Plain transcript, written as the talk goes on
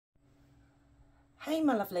Hey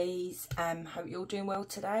my lovelies, hope you're all doing well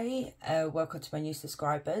today. Welcome to my new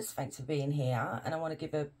subscribers, thanks for being here, and I want to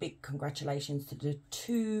give a big congratulations to the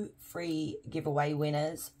 2 free giveaway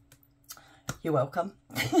winners. You're welcome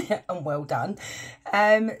and well done.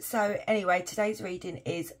 So anyway, today's reading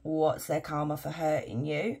is what's their karma for hurting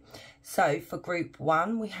you. So for group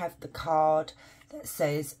 1 we have the card that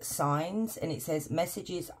says signs, and it says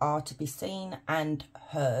messages are to be seen and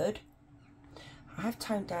heard. I have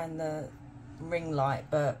toned down the ring light,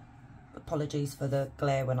 but apologies for the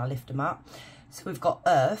glare when I lift them up. So we've got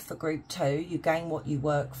Earth for group 2, you gain what you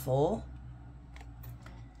work for.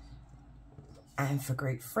 And for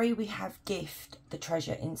group 3 we have gift, the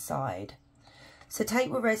treasure inside. So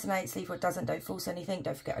take what resonates, leave what doesn't, don't force anything.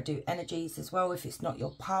 Don't forget I do energies as well. If it's not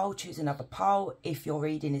your pile, choose another pile. If your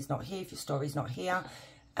reading is not here, if your story is not here,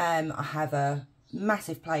 I have a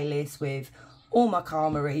massive playlist with all my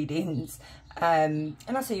karma readings, and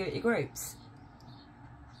I'll see you at your groups.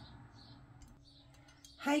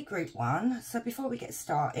 Hey group 1, so before we get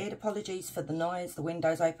started, apologies for the noise, the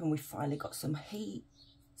window's open, we've finally got some heat,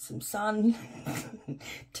 some sun,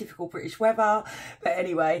 typical British weather, but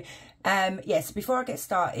anyway, yes, before I get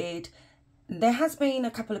started, there has been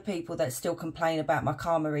a couple of people that still complain about my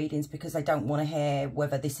karma readings because they don't want to hear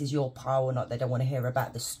whether this is your pile or not. They don't want to hear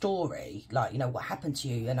about the story, like, you know, what happened to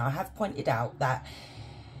you, and I have pointed out that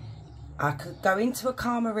I could go into a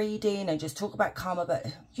karma reading and just talk about karma, but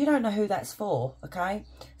you don't know who that's for, okay?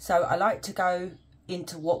 So I like to go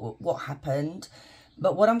into what happened,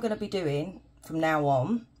 but what I'm going to be doing from now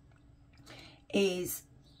on is,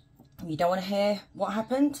 you don't want to hear what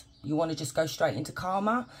happened, you want to just go straight into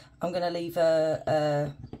karma. I'm going to leave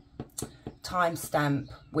a timestamp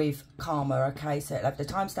with karma, okay? So it'll have the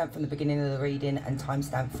timestamp from the beginning of the reading and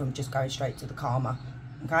timestamp from just going straight to the karma,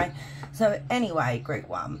 okay? So anyway, group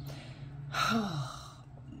 1.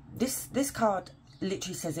 This card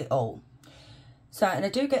literally says it all. So, and I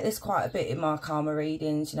do get this quite a bit in my karma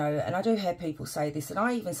readings, you know, and I do hear people say this, and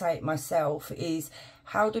I even say it myself, is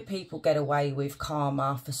how do people get away with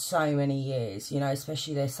karma for so many years, you know,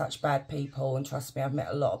 especially they're such bad people, and trust me, I've met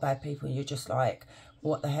a lot of bad people, and you're just like,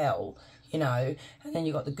 what the hell, you know, and then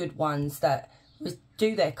you've got the good ones that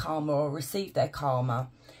do their karma or receive their karma.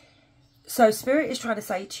 So Spirit is trying to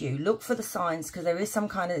say to you, look for the signs, because there is some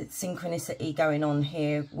kind of synchronicity going on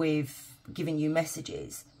here with giving you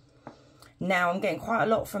messages. Now, I'm getting quite a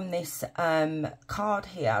lot from this card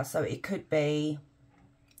here. So it could be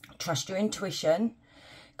trust your intuition.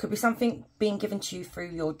 Could be something being given to you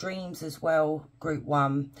through your dreams as well, group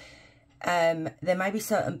 1. There may be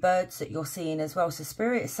certain birds that you're seeing as well. So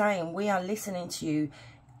Spirit is saying, we are listening to you.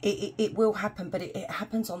 It will happen, but it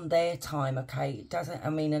happens on their time, okay? It doesn't, I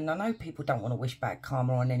mean, and I know people don't want to wish bad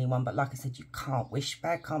karma on anyone, but like I said, you can't wish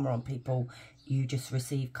bad karma on people. You just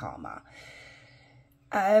receive karma.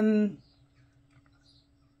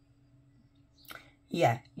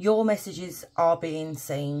 Yeah, your messages are being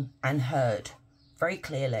seen and heard very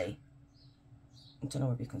clearly. I don't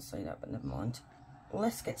know if you can see that, but never mind.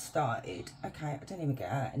 Let's get started. Okay, I didn't even get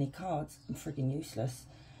out any cards. I'm frigging useless.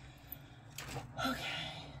 Okay.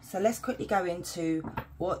 So let's quickly go into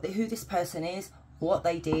who this person is, what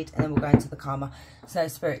they did, and then we'll go into the karma. So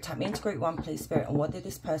Spirit, tap me into group 1, please, Spirit. And what did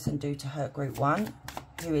this person do to hurt group 1?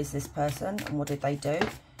 Who is this person and what did they do?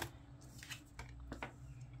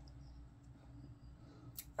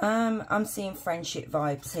 I'm seeing friendship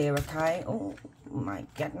vibes here, okay? Oh my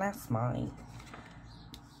goodness, my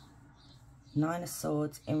 9 of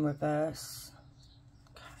Swords in reverse.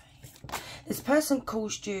 This person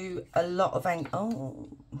caused you a lot of anger. Oh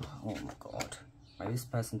my God. Maybe this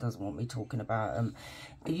person doesn't want me talking about them.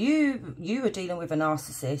 You are dealing with a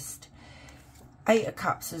narcissist. 8 of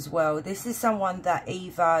Cups as well. This is someone that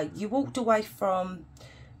either you walked away from,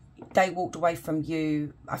 they walked away from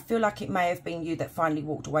you. I feel like it may have been you that finally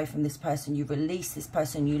walked away from this person. You released this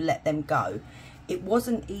person, you let them go. It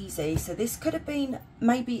wasn't easy. So this could have been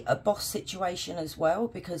maybe a boss situation as well,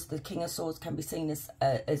 because the King of Swords can be seen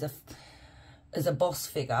as a boss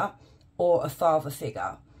figure or a father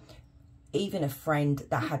figure, even a friend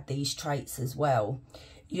that had these traits as well.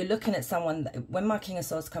 You're looking at someone that, when my King of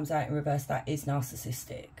Swords comes out in reverse, that is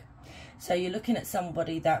narcissistic. So you're looking at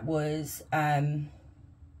somebody that was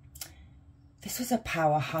this was a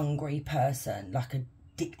power hungry person, like a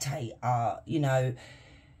dictator, you know,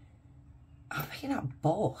 I'm picking up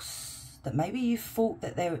boss, that maybe you thought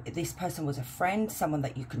that this person was a friend, someone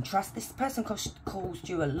that you can trust. This person caused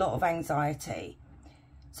you a lot of anxiety.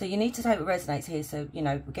 So you need to take what resonates here. So, you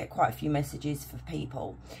know, we get quite a few messages for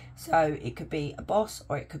people. So it could be a boss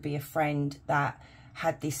or it could be a friend that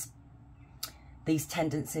had this these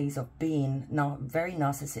tendencies of being very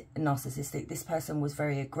narcissistic. This person was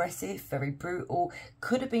very aggressive, very brutal,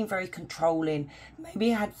 could have been very controlling, maybe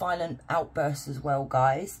had violent outbursts as well,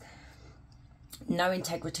 guys. No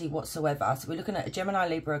integrity whatsoever. So we're looking at a Gemini,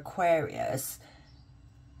 Libra, Aquarius.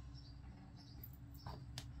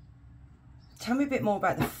 Tell me a bit more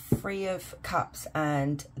about the Three of Cups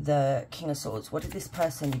and the King of Swords. What did this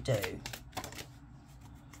person do?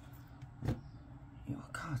 Your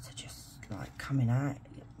cards are just like coming out.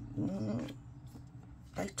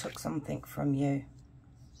 They took something from you.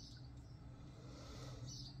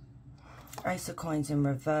 Ace of Coins in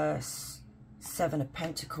reverse. Seven of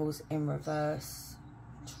Pentacles in reverse.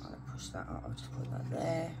 I'm trying to push that up. I'll just put that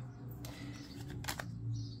there.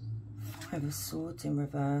 Five of Swords in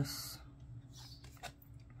reverse.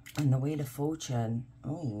 And the Wheel of Fortune.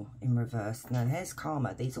 Oh, in reverse. Now, there's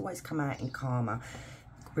karma. These always come out in karma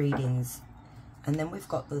readings. And then we've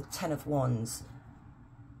got the Ten of Wands.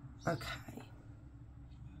 Okay.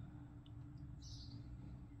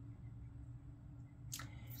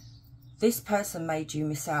 This person made you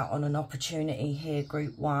miss out on an opportunity here,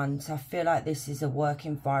 group one. So I feel like this is a work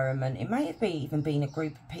environment. It may have even been a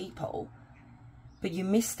group of people. But you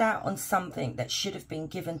missed out on something that should have been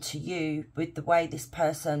given to you with the way this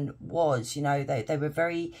person was. You know, they were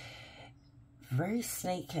very, very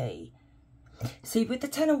sneaky. See, with the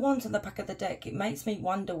Ten of Wands on the back of the deck, it makes me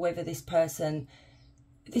wonder whether this person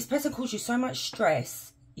caused you so much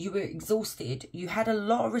stress. You were exhausted. You had a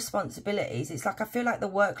lot of responsibilities. It's like, I feel like the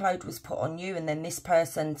workload was put on you, and then this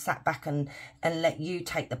person sat back and let you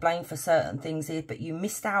take the blame for certain things here. But you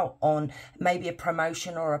missed out on maybe a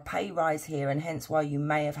promotion or a pay rise here, and hence why you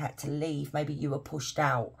may have had to leave. Maybe you were pushed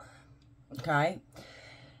out. Okay.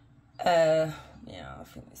 Yeah, I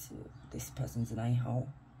think this person's an a-hole.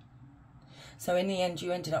 So in the end,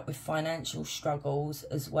 you ended up with financial struggles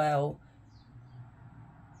as well.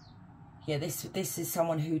 Yeah, this is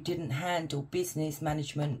someone who didn't handle business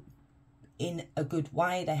management in a good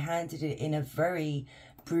way. They handled it in a very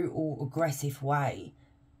brutal, aggressive way.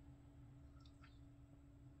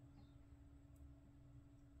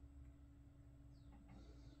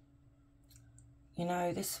 You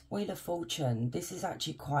know, this Wheel of Fortune, this is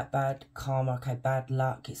actually quite bad karma, okay, bad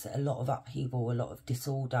luck. It's a lot of upheaval, a lot of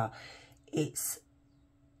disorder. It's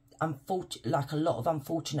like a lot of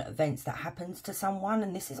unfortunate events that happens to someone,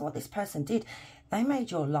 and this is what this person did. They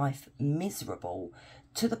made your life miserable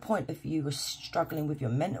to the point of you were struggling with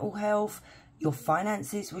your mental health, your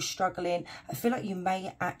finances were struggling. I feel like you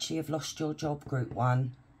may actually have lost your job, group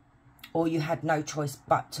one, or you had no choice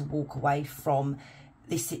but to walk away from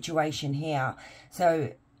this situation here.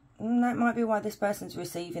 So that might be why this person's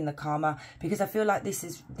receiving the karma, because I feel like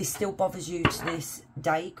this still bothers you to this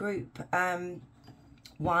day, group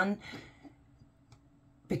one,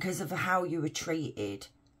 because of how you were treated.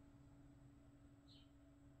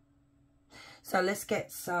 So let's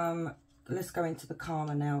go into the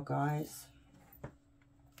karma now, guys.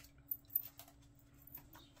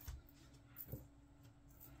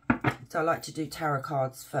 So I like to do tarot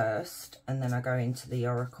cards first, and then I go into the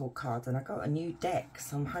oracle cards, and I got a new deck,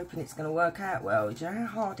 so I'm hoping it's going to work out well. Do you know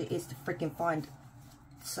how hard it is to freaking find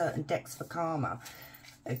certain decks for karma?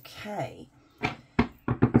 Okay.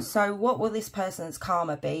 So what will this person's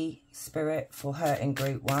karma be, Spirit, for hurting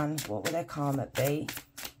group one? What will their karma be?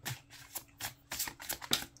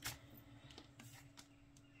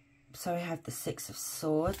 So we have the Six of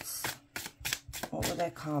Swords. What will their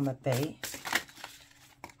karma be?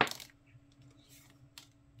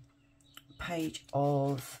 Page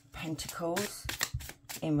of Pentacles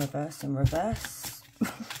in reverse,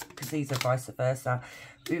 because these are vice versa.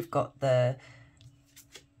 We've got the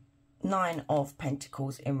Nine of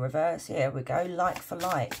Pentacles in reverse. Here we go, like for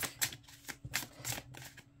like.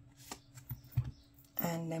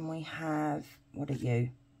 And then we have, what are you?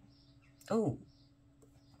 Oh,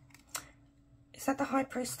 is that the High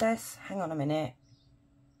Priestess? Hang on a minute.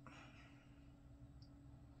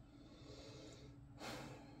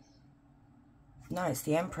 No, it's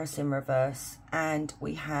the Empress in reverse. And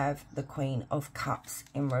we have the Queen of Cups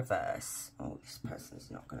in reverse. Oh, this person's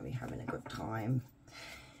not going to be having a good time.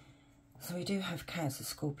 So we do have Cancer,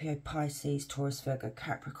 Scorpio, Pisces, Taurus, Virgo,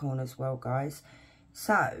 Capricorn as well, guys.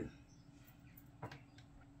 So,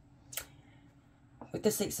 with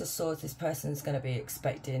the Six of Swords, this person's going to be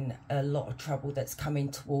expecting a lot of trouble that's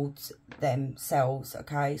coming towards themselves,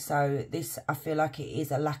 okay? So this, I feel like it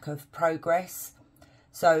is a lack of progress.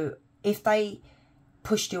 So if they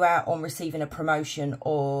pushed you out on receiving a promotion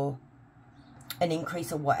or an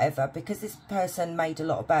increase or whatever, because this person made a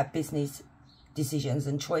lot of bad business decisions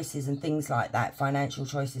and choices and things like that, financial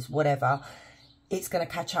choices, whatever, it's going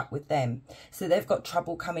to catch up with them. So they've got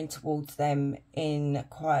trouble coming towards them in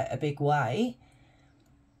quite a big way.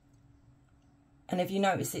 And if you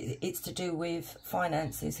notice, it's to do with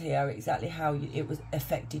finances here, exactly how it was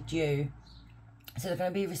affected you. So they're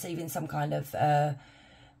going to be receiving some kind of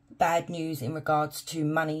bad news in regards to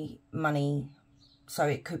money. So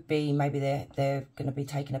it could be maybe they're going to be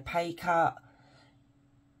taking a pay cut.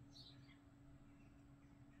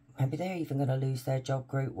 Maybe they're even going to lose their job,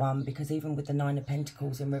 Group 1, because even with the 9 of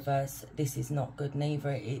Pentacles in reverse, this is not good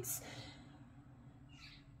neither. It's...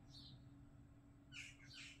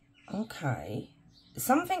 okay.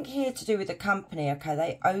 Something here to do with the company, okay,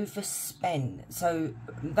 they overspent. So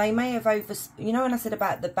they may have you know when I said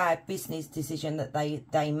about the bad business decision that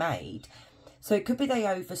they made? So it could be they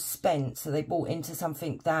overspent, so they bought into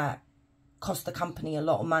something that cost the company a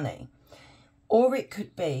lot of money. Or it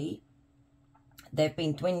could be they've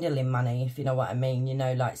been dwindling money, if you know what I mean, you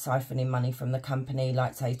know, like siphoning money from the company,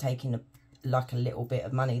 like say taking a little bit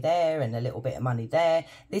of money there and a little bit of money there.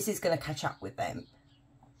 This is going to catch up with them.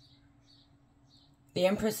 The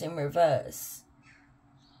Empress in reverse.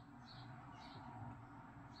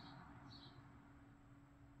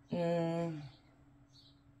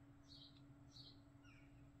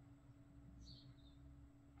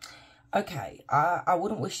 Okay, I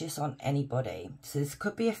wouldn't wish this on anybody. So this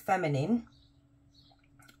could be a feminine.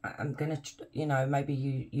 I'm going to, you know, maybe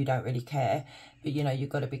you don't really care. But, you know, you've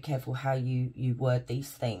got to be careful how you word these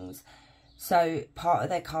things. So part of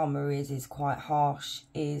their karma is quite harsh,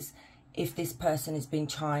 is... if this person has been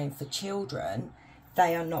trying for children,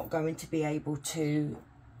 they are not going to be able to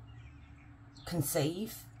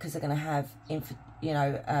conceive because they're going to have, you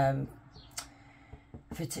know,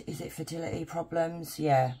 is it fertility problems?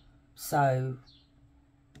 Yeah. So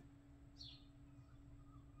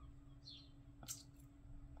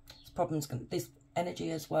this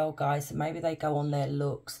energy as well, guys. So maybe they go on their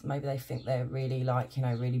looks. Maybe they think they're really, like, you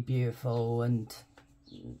know, really beautiful, and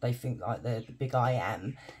they think like they're the big I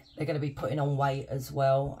am. They're going to be putting on weight as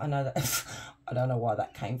well. I know that, I don't know why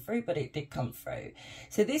that came through, but it did come through.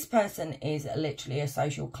 So this person is literally a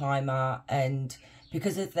social climber, and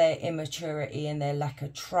because of their immaturity and their lack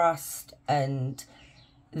of trust and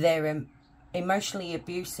their emotionally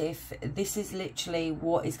abusive, this is literally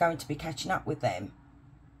what is going to be catching up with them.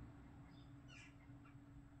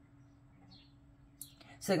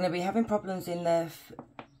 So they're going to be having problems in the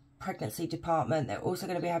pregnancy department. They're also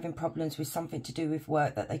going to be having problems with something to do with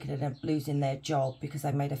work, that they could end up losing their job because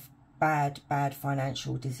they made a bad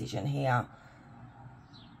financial decision here.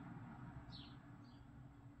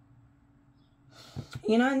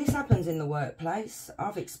 You know, and this happens in the workplace.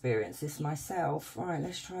 I've experienced this myself. All right,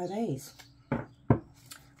 let's try these.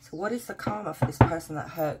 So what is the karma for this person that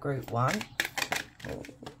hurt Group 1?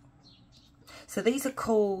 So these are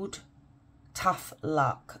called Tough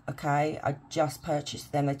Luck, okay? I just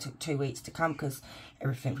purchased them. They took 2 weeks to come because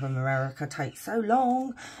everything from America takes so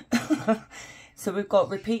long. So we've got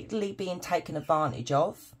repeatedly being taken advantage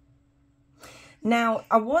of. Now,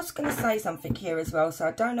 I was going to say something here as well, so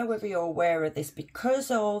I don't know whether you're aware of this, because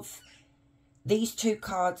of these two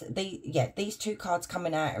cards, these two cards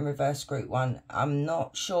coming out in reverse, Group 1. I'm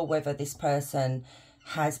not sure whether this person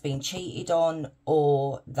has been cheated on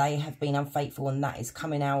or they have been unfaithful, and that is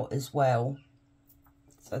coming out as well.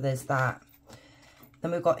 So there's that. Then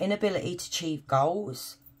we've got inability to achieve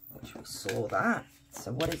goals, which we saw that.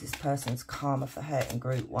 So what is this person's karma for hurting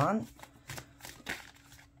Group 1?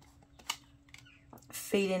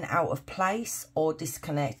 Feeling out of place or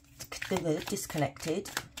disconnected.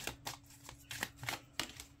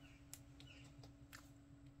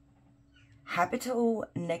 Habitual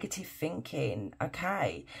negative thinking.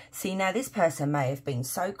 Okay. See, now this person may have been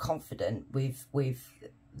so confident with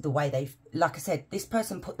the way they've, like I said, this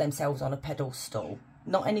person put themselves on a pedestal.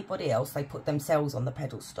 Not anybody else. They put themselves on the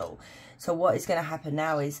pedestal. So what is going to happen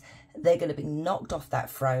now is they're going to be knocked off that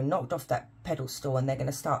throne, knocked off that pedestal, and they're going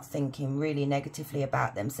to start thinking really negatively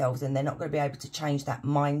about themselves, and they're not going to be able to change that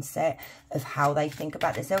mindset of how they think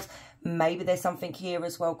about themselves. Maybe there's something here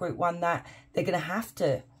as well, Group 1, that they're going to have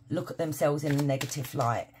to look at themselves in a negative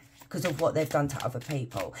light because of what they've done to other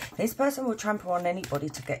people. This person will trample on anybody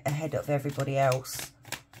to get ahead of everybody else.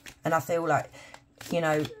 And I feel like, you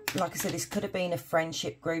know, like I said, this could have been a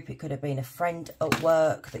friendship group. It could have been a friend at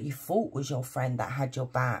work that you thought was your friend that had your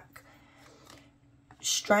back.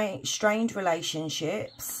 Strained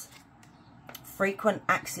relationships, frequent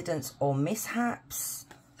accidents or mishaps,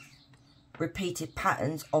 repeated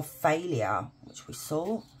patterns of failure, which we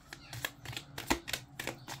saw.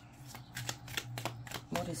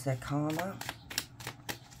 What is their karma?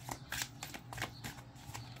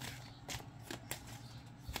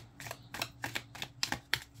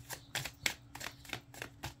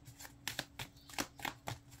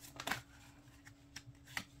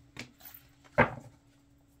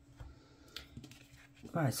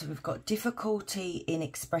 Right, so we've got difficulty in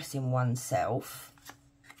expressing oneself,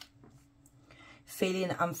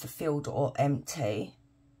 feeling unfulfilled or empty.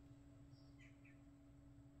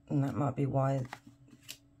 And that might be why,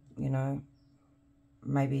 you know,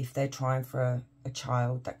 maybe if they're trying for a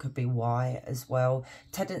child, that could be why as well.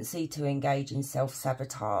 Tendency to engage in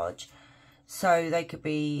self-sabotage. So they could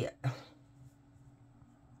be,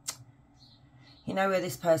 you know, where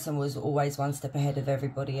this person was always one step ahead of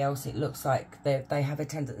everybody else. It looks like they have a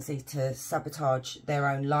tendency to sabotage their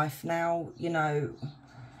own life now, you know.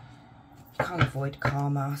 Can't avoid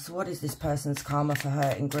karma. So what is this person's karma for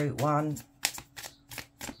hurting Group 1?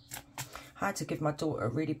 I had to give my daughter a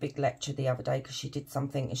really big lecture the other day because she did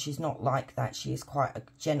something, and she's not like that. She is quite a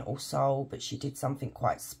gentle soul, but she did something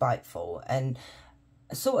quite spiteful. And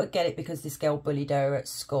I sort of get it because this girl bullied her at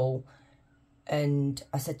school. And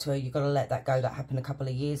I said to her, you've got to let that go. That happened a couple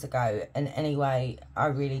of years ago. And anyway, I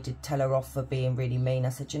really did tell her off for being really mean. I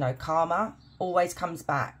said, you know, karma always comes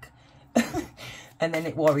back. And then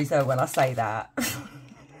it worries her when I say that.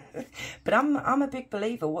 But I'm a big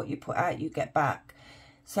believer. What you put out, you get back.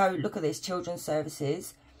 So look at this, children's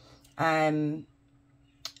services. So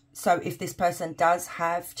if this person does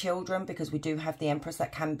have children, because we do have the Empress,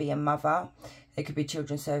 that can be a mother. There could be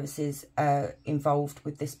children's services involved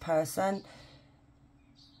with this person.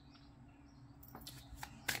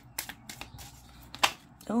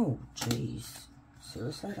 Oh, geez.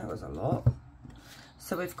 Seriously, that was a lot.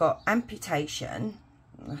 So we've got amputation.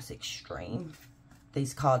 That's extreme.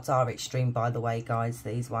 These cards are extreme, by the way, guys.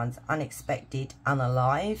 These ones. Unexpected,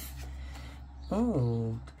 unalive.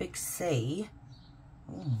 Oh, the big C.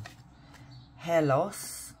 Ooh. Hair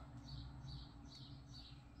loss.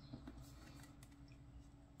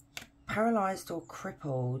 Paralyzed or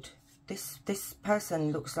crippled. This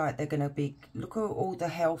person looks like they're going to be... Look at all the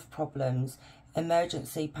health problems.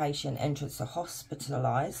 Emergency patient entrance to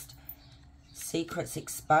hospitalized. Secrets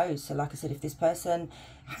exposed. So like I said, if this person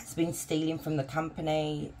has been stealing from the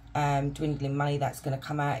company, dwindling money, that's going to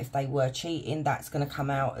come out. If they were cheating, that's going to come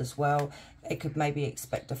out as well. They could maybe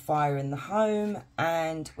expect a fire in the home.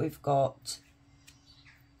 And we've got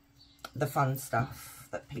the fun stuff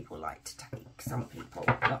that people like to take. Some people,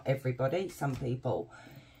 not everybody, some people.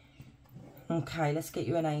 Okay, let's get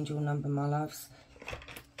you an angel number, my loves.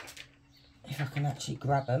 If I can actually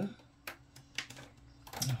grab them.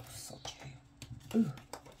 Oh, so cute. Ooh.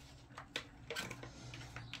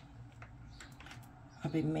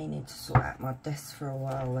 I've been meaning to sort out my desk for a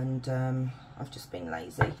while, and I've just been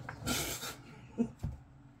lazy.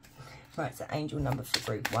 Right, so angel number for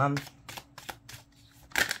Group 1.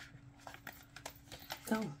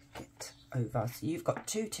 Oh, get over. So you've got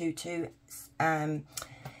 222.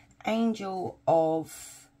 Angel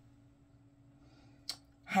of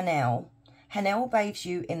Hanel. Hanel bathes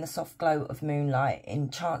you in the soft glow of moonlight,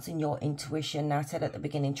 entrancing your intuition. Now, I said at the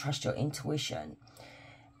beginning, trust your intuition.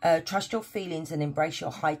 Trust your feelings and embrace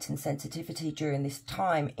your heightened sensitivity during this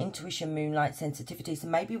time. Intuition, moonlight, sensitivity. So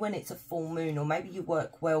maybe when it's a full moon, or maybe you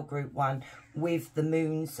work well, Group 1, with the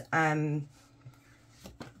moon's,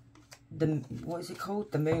 what is it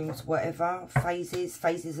called? The moon's whatever,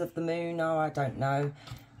 phases of the moon. Oh, I don't know.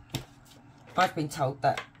 I've been told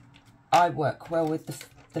that I work well with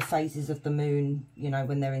the phases of the moon, you know,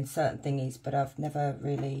 when they're in certain thingies, but I've never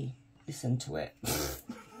really listened to it.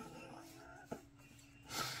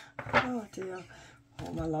 Oh dear, what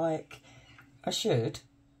am I like? I should,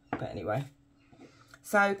 but anyway.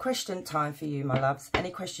 So question time for you, my loves. Any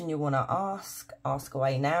question you want to ask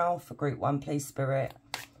away now for Group 1, please, Spirit.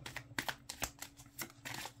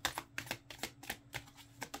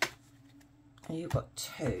 And you've got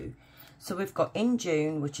 2. So we've got in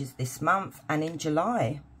June, which is this month, and in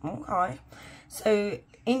July. Okay. So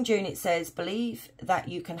in June it says, believe that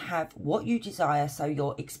you can have what you desire, so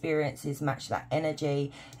your experiences match that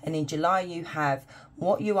energy. And in July you have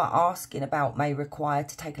what you are asking about may require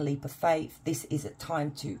to take a leap of faith. This is a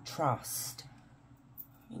time to trust.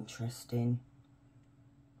 Interesting.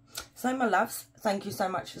 So my loves, thank you so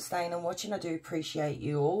much for staying and watching. I do appreciate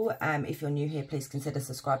you all. If you're new here, please consider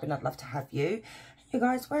subscribing. I'd love to have you. You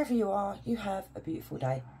guys, wherever you are, you have a beautiful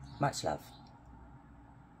day. Much love.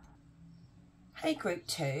 Hey Group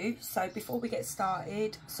 2, so before we get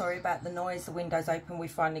started, sorry about the noise, the window's open, we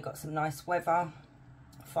finally got some nice weather,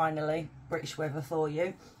 finally, British weather for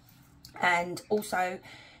you. And also,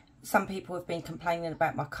 some people have been complaining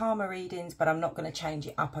about my karma readings, but I'm not going to change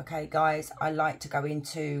it up, okay guys? I like to go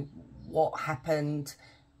into what happened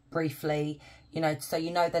briefly, You know, so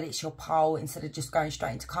you know that it's your pile instead of just going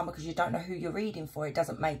straight into karma, because you don't know who you're reading for. It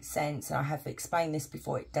doesn't make sense. And I have explained this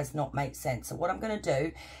before. It does not make sense. So what I'm going to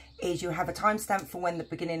do is you have a timestamp for when the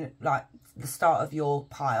beginning, like the start of your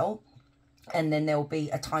pile. And then there'll be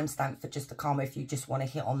a timestamp for just the karma if you just want to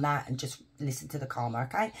hit on that and just listen to the karma,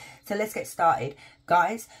 okay? So let's get started.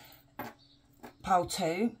 Guys, pile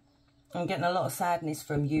 2. I'm getting a lot of sadness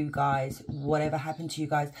from you guys. Whatever happened to you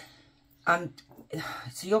guys.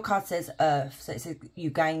 So your card says Earth. So it says you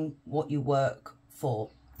gain what you work for.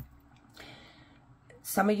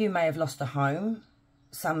 Some of you may have lost a home.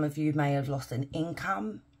 Some of you may have lost an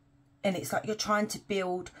income. And it's like you're trying to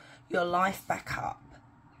build your life back up.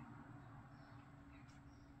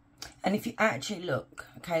 And if you actually look,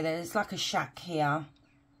 okay, there's like a shack here.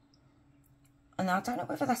 And I don't know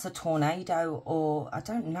whether that's a tornado or, I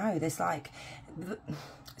don't know. There's like,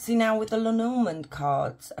 see now with the Lenormand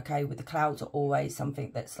cards, okay, with the clouds are always something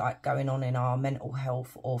that's like going on in our mental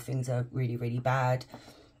health, or things are really, really bad.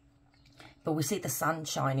 But we see the sun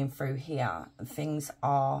shining through here, and things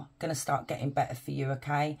are going to start getting better for you,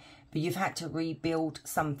 okay? But you've had to rebuild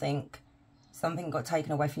something. Something got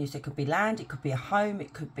taken away from you. So it could be land, it could be a home,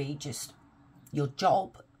 it could be just your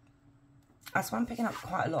job. That's why I'm picking up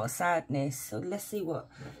quite a lot of sadness. So let's see what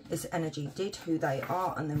this energy did, who they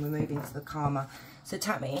are, and then we're moving to the karma. So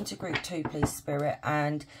tap me into group 2, please, Spirit,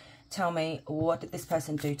 and tell me, what did this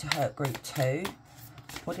person do to hurt group 2?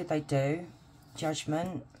 What did they do?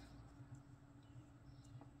 Judgment.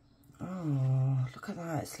 Oh, look at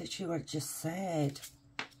that. It's literally what I just said.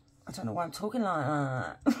 I don't know why I'm talking like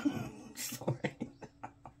that. Sorry.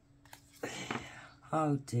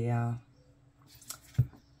 Oh, dear.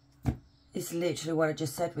 It's literally what I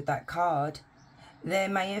just said with that card. There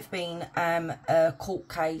may have been a court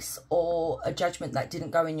case or a judgment that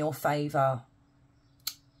didn't go in your favour.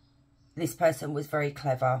 This person was very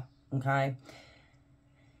clever, okay?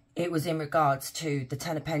 It was in regards to the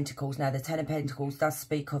Ten of Pentacles. Now, the Ten of Pentacles does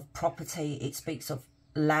speak of property. It speaks of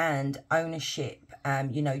land, ownership,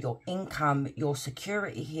 you know, your income, your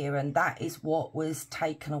security here. And that is what was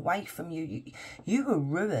taken away from you. You were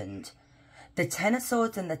ruined. The Ten of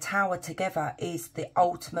Swords and the Tower together is the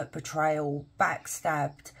ultimate betrayal,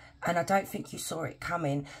 backstabbed, and I don't think you saw it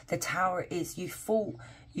coming. The Tower is, you thought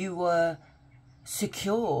you were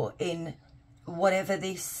secure in whatever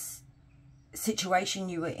this situation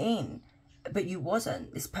you were in, but you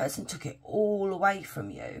wasn't. This person took it all away from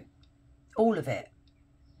you, all of it.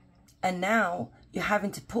 And now you're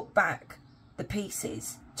having to put back the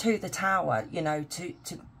pieces to the Tower, you know, to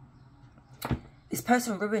this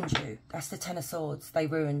person ruined you. That's the Ten of Swords. They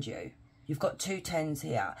ruined you. You've got 2 tens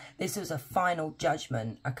here. This was a final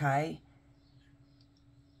judgment, okay?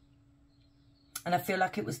 And I feel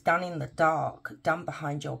like it was done in the dark, done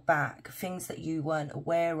behind your back. Things that you weren't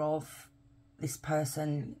aware of. This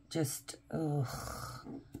person just, ugh.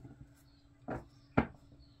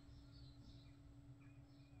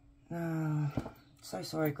 Oh, so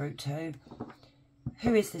sorry, group 2.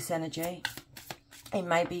 Who is this energy? It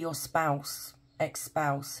may be your spouse.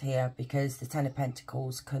 Ex-spouse here, because the Ten of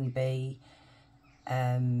Pentacles can be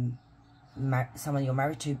someone you're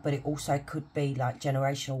married to, but it also could be like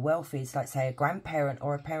generational wealth. Is like, say, a grandparent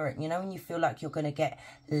or a parent, you know, when you feel like you're going to get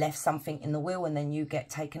left something in the will and then you get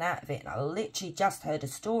taken out of it. And I literally just heard a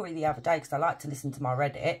story the other day, because I like to listen to my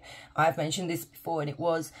Reddit. I've mentioned this before, and it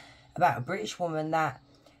was about a British woman that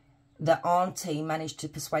the auntie managed to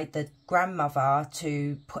persuade the grandmother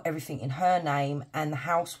to put everything in her name, and the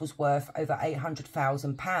house was worth over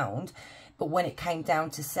 £800,000. But when it came down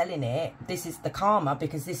to selling it, this is the karma,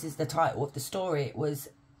 because this is the title of the story.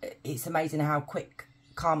 It's amazing how quick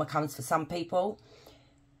karma comes for some people.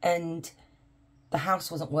 And the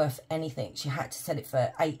house wasn't worth anything. She had to sell it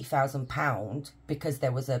for £80,000 because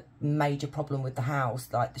there was a major problem with the house,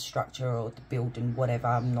 like the structure or the building, whatever.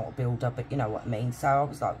 I'm not a builder, but you know what I mean. So I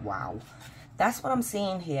was like, wow. That's what I'm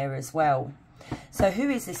seeing here as well. So who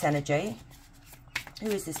is this energy? Who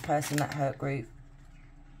is this person that hurt group?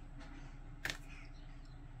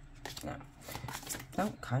 No.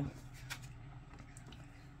 Okay.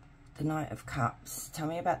 The Knight of Cups. Tell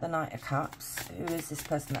me about the Knight of Cups. Who is this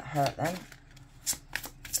person that hurt them?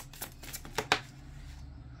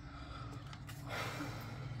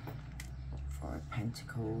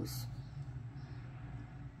 Pentacles.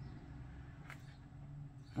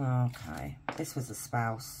 Okay, this was a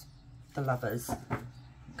spouse, the Lovers.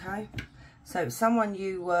 Okay, so someone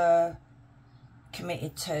you were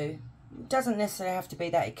committed to. Doesn't necessarily have to be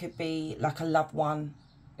that. It could be like a loved one,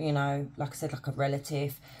 you know, like I said, like a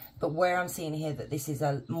relative. But where I'm seeing here that this is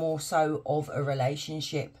a more so of a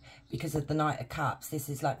relationship because of the Knight of Cups. This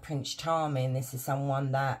is like Prince Charming. This is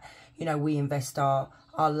someone that, you know, we invest our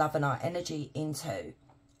love and our energy into.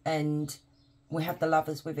 And we have the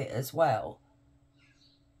Lovers with it as well.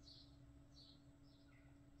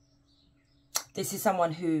 This is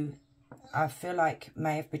someone who I feel like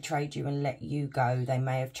may have betrayed you and let you go. They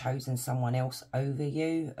may have chosen someone else over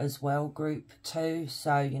you as well, group 2.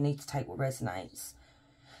 So you need to take what resonates.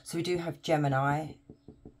 So we do have Gemini,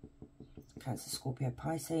 Cancer, Scorpio,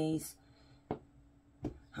 Pisces.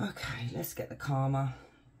 Okay, let's get the karma.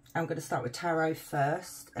 I'm going to start with Tarot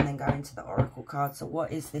first and then go into the Oracle card. So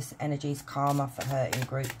what is this energy's karma for her in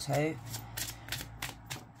group 2?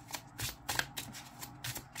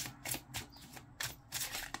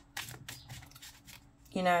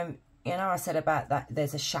 You know, I said about that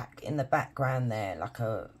there's a shack in the background there, like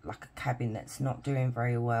a cabin that's not doing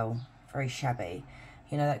very well, very shabby.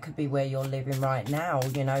 You know, that could be where you're living right now,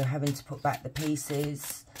 you know, having to put back the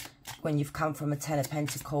pieces when you've come from a 10 of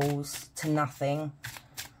Pentacles to nothing.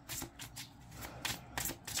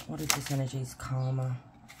 What is this energy's karma?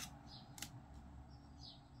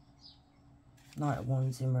 Knight of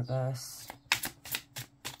Wands in reverse.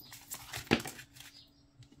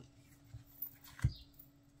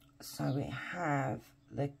 So we have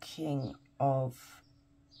the King of...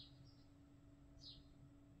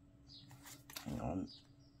 Hang on.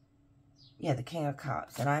 Yeah, the King of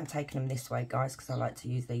Cups. And I'm taking them this way, guys, because I like to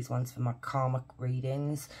use these ones for my karma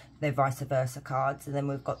readings. They're vice versa cards. And then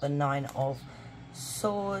we've got the 9 of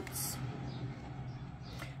Swords.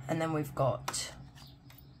 And then we've got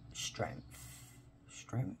Strength.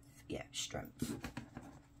 Strength? Yeah, Strength.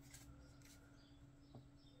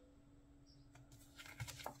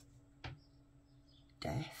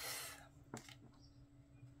 Death.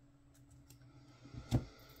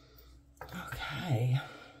 Okay.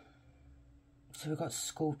 So we've got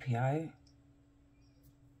Scorpio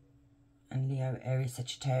and Leo, Aries,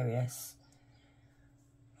 Sagittarius.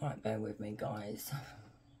 Right, bear with me, guys.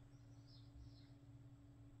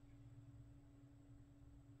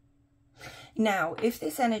 Now, if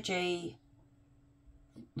this energy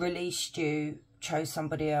released you, chose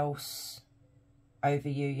somebody else over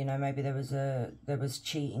you, you know, maybe there was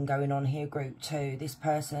cheating going on here, group 2. This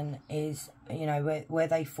person is, you know, where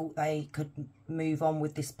they thought they could move on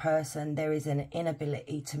with this person, there is an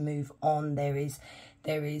inability to move on. There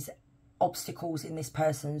is obstacles in this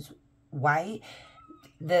person's way.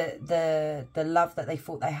 The love that they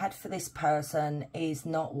thought they had for this person is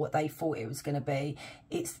not what they thought it was going to be.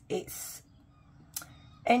 It's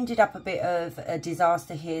ended up a bit of a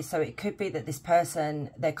disaster here. So it could be that this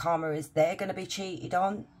person, their karma is they're going to be cheated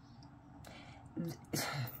on.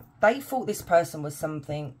 They thought this person was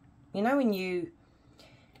something, you know, when you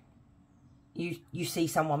see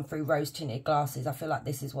someone through rose tinted glasses. I feel like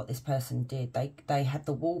this is what this person did. They had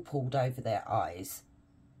the wool pulled over their eyes,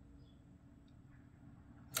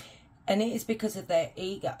 and it is because of their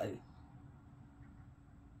ego.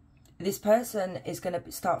 This person is going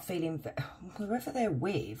to start feeling, whoever they're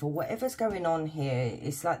with or whatever's going on here,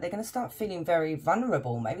 it's like they're going to start feeling very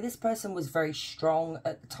vulnerable. Maybe this person was very strong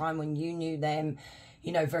at the time when you knew them,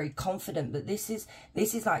 you know, very confident. But this is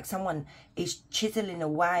like someone is chiseling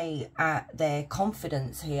away at their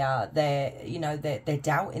confidence here. They're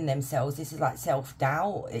doubting themselves. This is like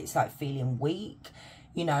self-doubt. It's like feeling weak,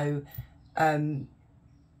 you know.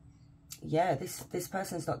 Yeah, this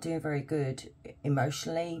person's not doing very good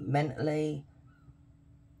emotionally, mentally.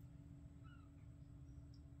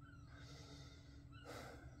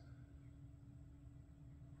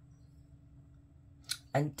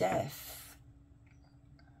 And death.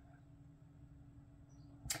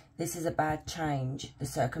 This is a bad change. The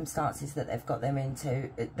circumstances that they've got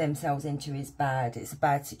themselves into is bad. It's a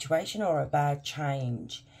bad situation or a bad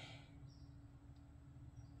change.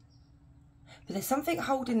 But there's something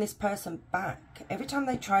holding this person back. Every time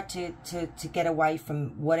they try to get away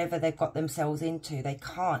from whatever they've got themselves into, they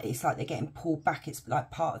can't. It's like they're getting pulled back. It's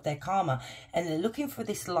like part of their karma. And they're looking for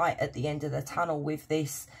this light at the end of the tunnel with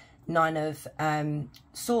this 9 of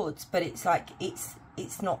Swords. But it's like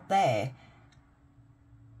it's not there.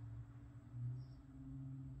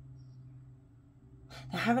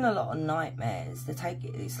 They're having a lot of nightmares.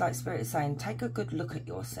 It's like Spirit is saying, take a good look at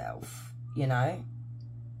yourself, you know.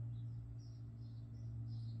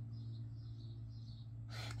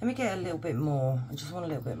 Let me get a little bit more. I just want a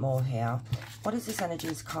little bit more here. What is this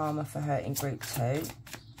energy's karma for her in group 2?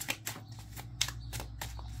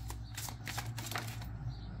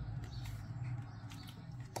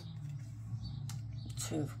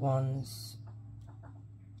 Two of Wands.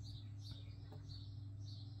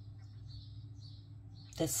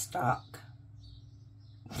 They're stuck.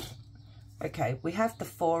 Okay, we have the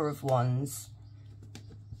Four of Wands.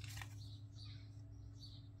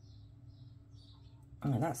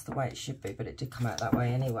 Oh, that's the way it should be, but it did come out that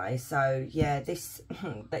way anyway. So yeah, this,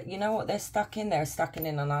 that, you know what they're stuck in? They're stuck in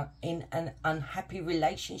an unhappy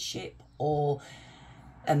relationship or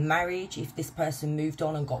a marriage. If this person moved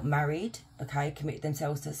on and got married, okay, committed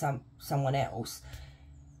themselves to someone else.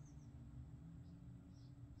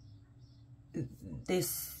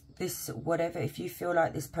 This whatever, if you feel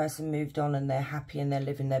like this person moved on and they're happy and they're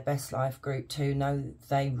living their best life, group 2, no,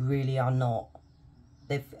 they really are not.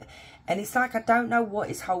 And it's like, I don't know what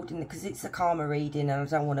is holding it, because it's a karma reading and I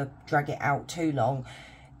don't want to drag it out too long.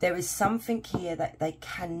 There is something here that they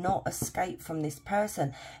cannot escape from this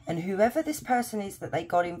person. And whoever this person is that they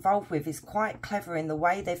got involved with is quite clever in the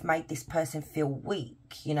way they've made this person feel weak.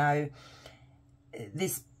 You know,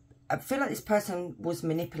 I feel like this person was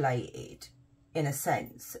manipulated in a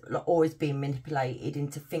sense, always being manipulated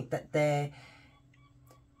into think that they're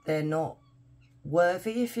not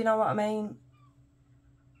worthy, if you know what I mean.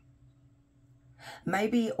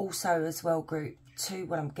 Maybe also as well, group 2,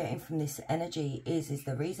 what I'm getting from this energy is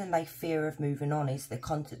the reason they fear of moving on is the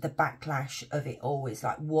backlash of it all. Is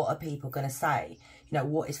like, what are people going to say? You know,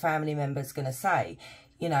 what is family members going to say?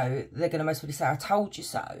 You know, they're going to most probably say, I told you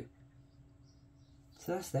so.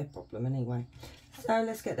 So that's their problem anyway. So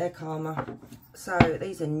let's get their karma. So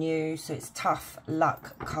these are new, so it's tough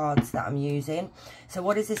luck cards that I'm using. So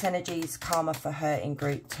what is this energy's karma for her in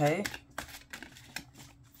group 2?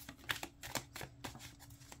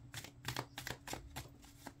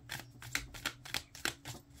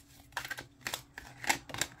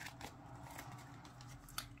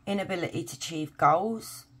 Inability to achieve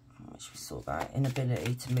goals, which we saw that.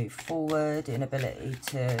 Inability to move forward, inability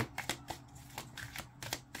to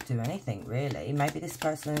do anything really. Maybe this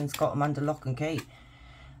person's got them under lock and key.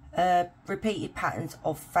 Repeated patterns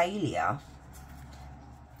of failure.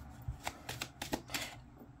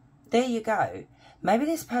 There you go. Maybe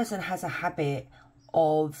this person has a habit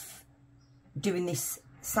of doing this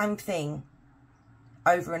same thing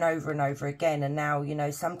over and over and over again, and now, you know,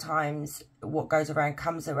 sometimes what goes around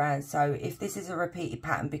comes around. So if this is a repeated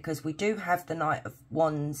pattern, because we do have the Knight of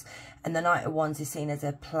Wands, and the Knight of Wands is seen as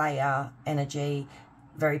a player energy,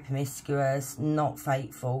 very promiscuous, not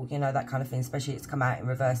faithful, you know, that kind of thing. Especially it's come out in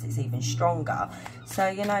reverse, it's even stronger. So,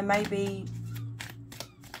 you know, maybe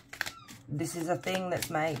this is a thing that's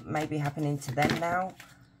maybe happening to them now.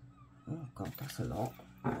 Oh god, that's a lot.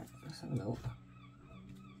 Right, let's have a look.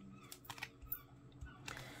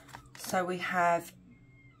 So we have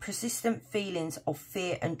persistent feelings of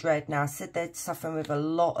fear and dread. Now, I said they're suffering with a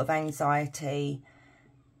lot of anxiety,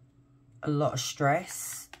 a lot of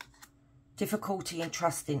stress, difficulty in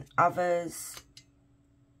trusting others.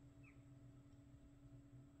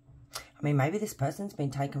 I mean, maybe this person's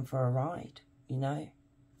been taken for a ride, you know.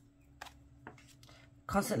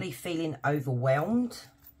 Constantly feeling overwhelmed.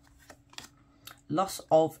 Loss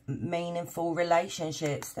of meaningful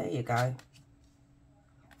relationships. There you go.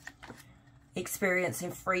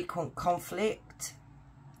 Experiencing frequent conflict.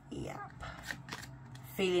 Yep.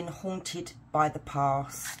 Feeling haunted by the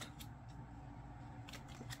past.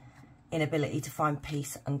 Inability to find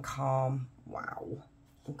peace and calm. Wow.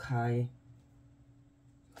 Okay.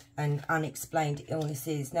 And unexplained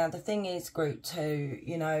illnesses. Now, the thing is, group 2,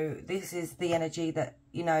 you know, this is the energy that,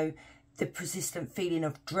 you know, the persistent feeling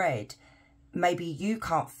of dread. Maybe you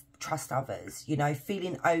can't trust others, you know,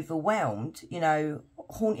 feeling overwhelmed, you know,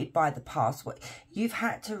 haunted by the past. You've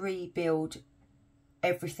had to rebuild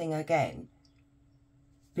everything again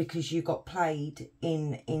because you got played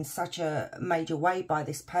in such a major way by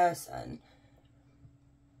this person.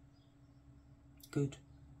 Good.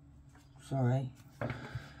 Sorry.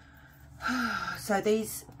 So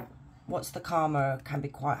these, what's the karma, can be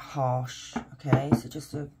quite harsh. Okay, so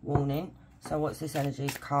just a warning. So what's this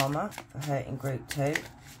energy's karma for her in group 2?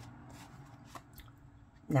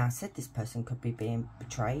 Now, I said this person could be being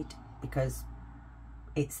betrayed because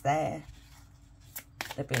it's there.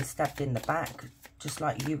 They're being stabbed in the back, just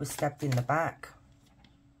like you were stabbed in the back.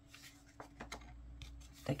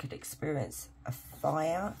 They could experience a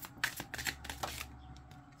fire.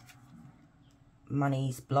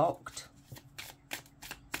 Money's blocked.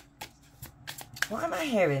 Why am I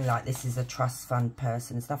hearing like this is a trust fund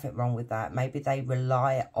person? There's nothing wrong with that. Maybe they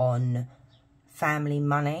rely on family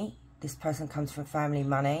money. This person comes from family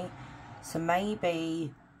money. So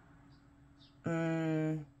maybe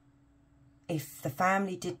if the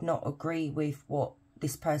family did not agree with what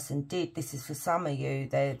this person did, this is for some of you,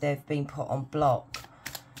 they've been put on block.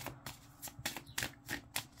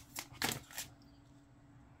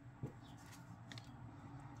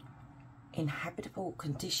 inhabitable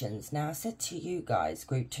conditions. Now, I said to you guys,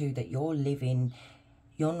 group 2, that you're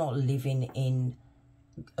not living in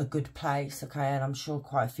a good place, okay? And I'm sure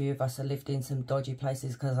quite a few of us have lived in some dodgy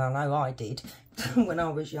places, because I know I did when I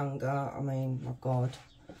was younger. I mean, my God.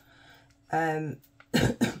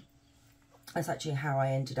 That's actually how I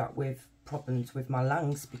ended up with problems with my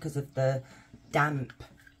lungs, because of the damp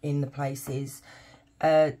in the places.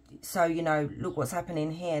 So, you know, look what's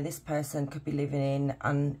happening here. This person could be living in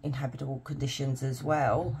uninhabitable conditions as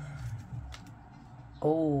well.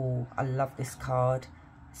 Oh, I love this card.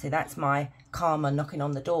 See, that's my karma knocking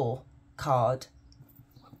on the door card.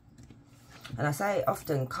 And I say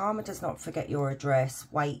often, karma does not forget your address.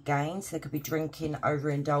 Weight gain. So they could be drinking,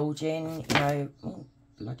 overindulging, you know. Oh,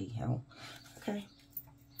 bloody hell. Okay.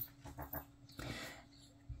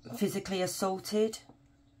 Physically assaulted.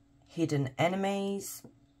 Hidden enemies.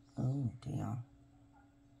 Oh, dear.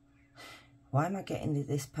 Why am I getting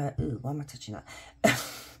this Ooh, why am I touching that?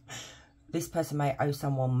 This person may owe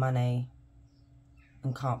someone money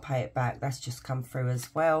and can't pay it back. That's just come through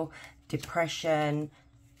as well. Depression,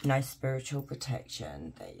 no spiritual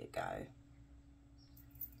protection. There you go.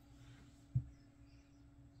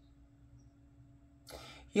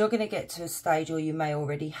 You're going to get to a stage, or you may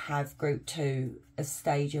already have, group 2, a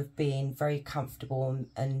stage of being very comfortable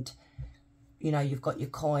and you know, you've got your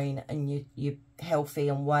coin and you're healthy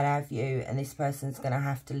and what have you, and this person's going to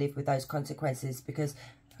have to live with those consequences because,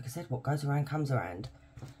 like I said, what goes around comes around.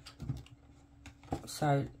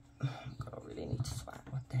 So, oh God, I really need to swipe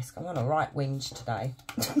my desk. I'm on a right whinge today.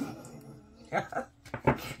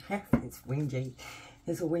 It's whingy.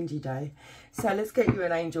 It's a whingy day. So let's get you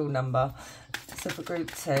an angel number. So for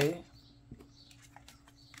group 2,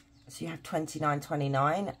 so you have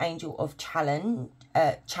 2929, angel of challenge,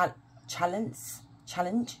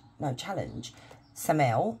 challenge.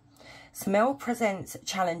 Samael. Samael presents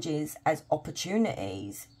challenges as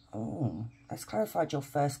opportunities. Oh, that's clarified your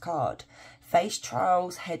first card. Face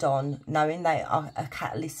trials head on, knowing they are a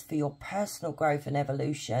catalyst for your personal growth and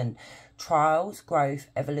evolution. Trials, growth,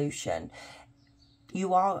 evolution.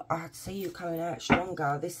 You are, I see you coming out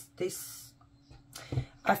stronger.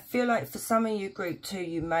 I feel like for some of you, group 2,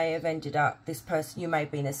 you may have ended up, this person, you may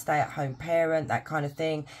have been a stay-at-home parent, that kind of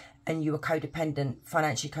thing, and you were codependent,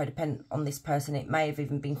 financially codependent on this person. It may have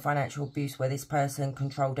even been financial abuse where this person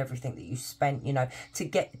controlled everything that you spent, you know, to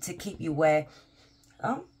keep you where,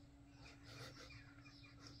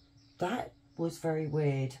 that was very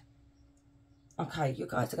weird. Okay, you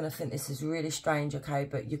guys are going to think this is really strange, okay,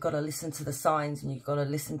 but you've got to listen to the signs and you've got to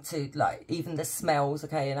listen to, like, even the smells,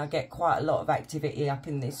 okay, and I get quite a lot of activity up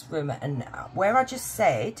in this room, and where I just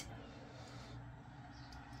said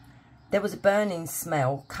there was a burning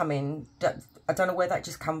smell coming, I don't know where that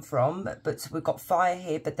just come from, but we've got fire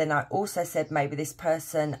here, but then I also said maybe this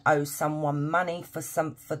person owes someone money for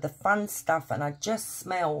the fun stuff, and I just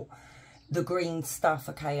smell the green stuff,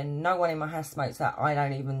 okay, and no one in my house smokes that. I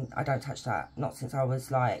don't touch that, not since I was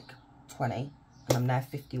like 20, and I'm now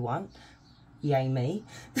 51, yay me.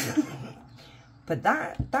 But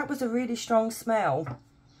that was a really strong smell.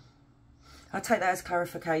 I'll take that as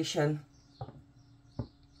clarification.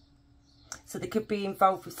 So they could be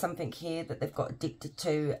involved with something here that they've got addicted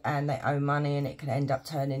to, and they owe money, and it could end up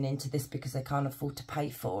turning into this because they can't afford to pay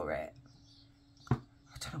for it. I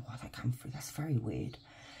don't know why they come through, that's very weird.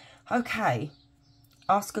 Okay,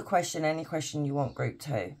 ask a question, any question you want, group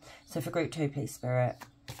 2. So for group 2, please, Spirit.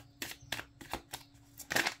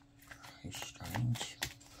 Very strange.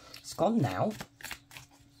 It's gone now.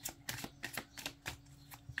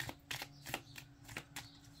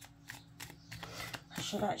 I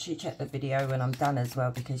should actually check the video when I'm done as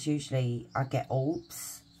well, because usually I get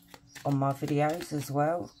orbs on my videos as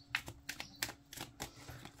well.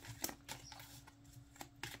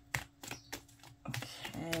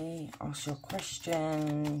 Ask your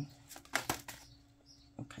question.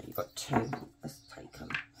 Okay, you've got 2. Let's take them.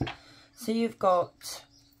 So you've got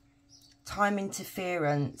time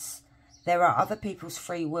interference. There are other people's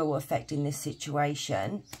free will affecting this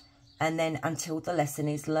situation. And then until the lesson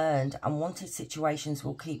is learned. Unwanted situations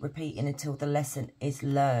will keep repeating until the lesson is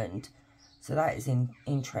learned. So that is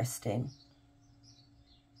interesting.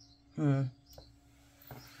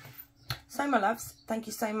 So, my loves, thank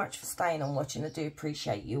you so much for staying and watching. I do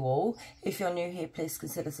appreciate you all. If you're new here, please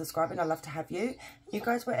consider subscribing. I'd love to have you. You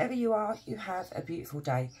guys, wherever you are, you have a beautiful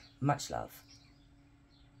day. Much love.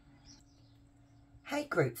 Hey,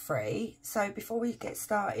 group 3. So, before we get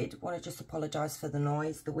started, I want to just apologise for the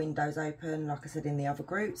noise. The window's open, like I said in the other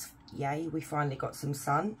groups. Yay, we finally got some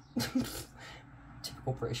sun.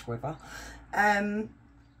 Typical British weather.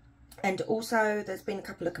 And also, there's been a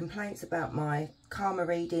couple of complaints about my karma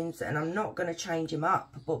readings, and I'm not going to change them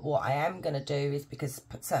up, but what I am going to do is, because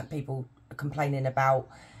certain people are complaining about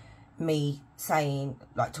me saying,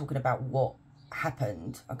 like, talking about what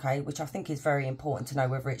happened, okay, which I think is very important to know,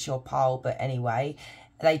 whether it's your pile. But anyway,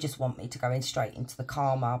 they just want me to go in straight into the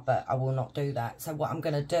karma, but I will not do that. So what I'm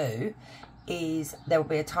going to do is, there will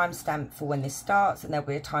be a timestamp for when this starts, and there'll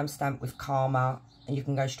be a timestamp with karma, and you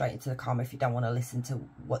can go straight into the karma if you don't want to listen to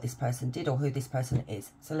what this person did or who this person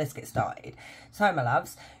is. So let's get started. So my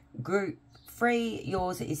loves, group 3,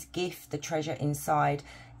 yours is gift, the treasure inside.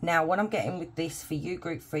 Now what I'm getting with this for you,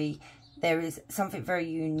 group 3, there is something very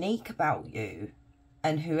unique about you,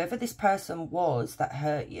 and whoever this person was that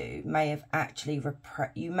hurt you may have actually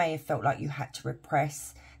you may have felt like you had to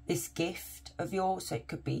repress this gift of yours. So it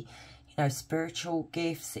could be, you know, spiritual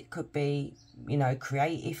gifts, it could be, you know,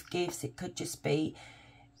 creative gifts, it could just be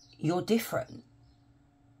you're different,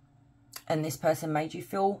 and this person made you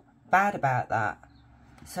feel bad about that.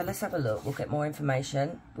 So let's have a look. We'll get more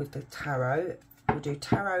information with the tarot. We'll do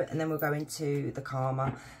tarot, and then we'll go into the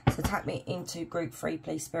karma. So tap me into group 3,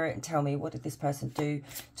 please, Spirit, and tell me, what did this person do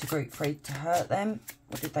to group 3 to hurt them?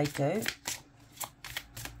 What did they do?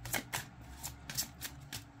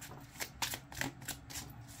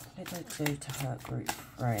 What did they do to hurt group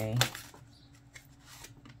 3?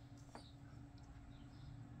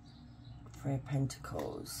 3 of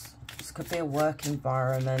Pentacles. This could be a work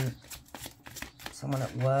environment, someone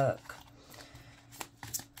at work.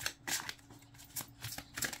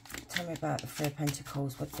 Tell me about the 3 of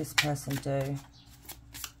Pentacles. What did this person do?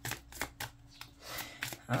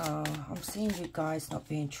 Oh, I'm seeing you guys not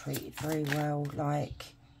being treated very well.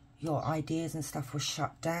 Like, your ideas and stuff were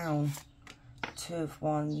shut down. 2 of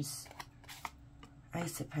Wands.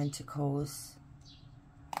 Ace of Pentacles.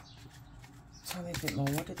 Tell me a bit more.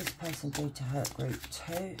 What did this person do to hurt group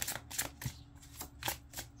 2?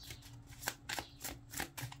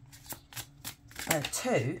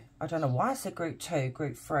 Two, I don't know why I said group 2,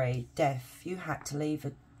 group 3, death. You had to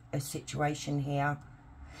leave a situation here.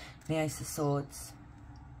 The Ace of Swords.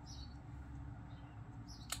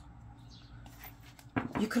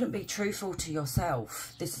 You couldn't be truthful to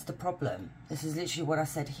yourself. This is the problem. This is literally what I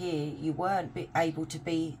said here. You weren't able to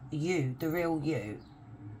be you, the real you.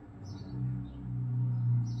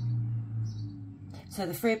 So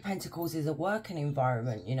the 3 of Pentacles is a working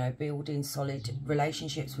environment, you know, building solid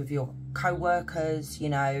relationships with your co-workers, you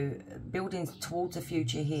know, building towards a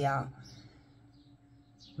future here.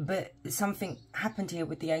 But something happened here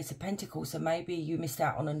with the Ace of Pentacles, so maybe you missed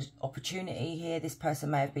out on an opportunity here. This person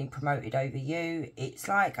may have been promoted over you. It's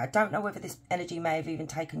like, I don't know whether this energy may have even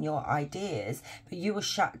taken your ideas, but you were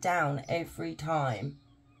shut down every time.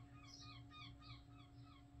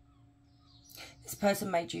 This person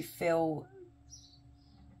made you feel...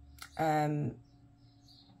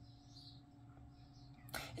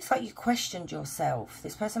 it's like you questioned yourself.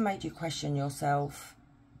 This person made you question yourself.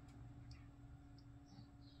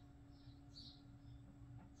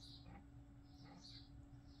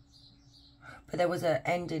 But there was an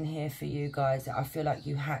ending here for you guys that I feel like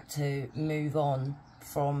you had to move on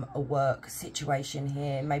from a work situation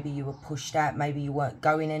here. Maybe you were pushed out. Maybe you weren't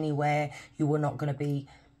going anywhere. You were not going to be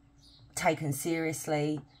taken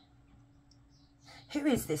seriously. Who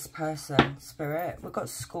is this person, Spirit? We've got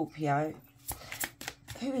Scorpio.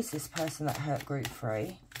 Who is this person that hurt group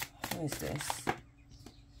 3? Who is this?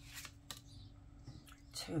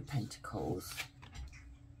 2 of Pentacles.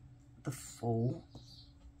 The Fool.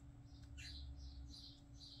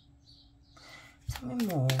 Tell me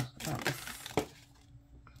more about the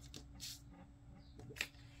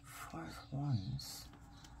 4 of Wands.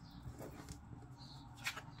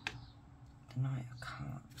 The Knight of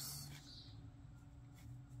Cups.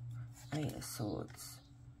 8 of Swords.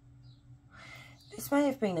 This may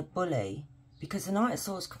have been a bully, because the Knight of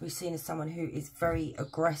Swords could be seen as someone who is very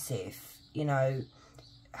aggressive, you know,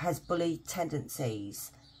 has bully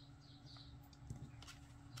tendencies.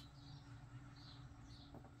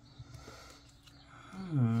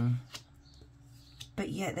 But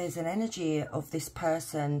yet there's an energy of this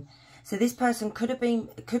person. So this person could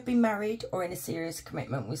be married or in a serious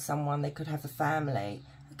commitment with someone. They could have a family.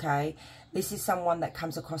 Okay, this is someone that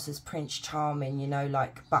comes across as Prince Charming, you know,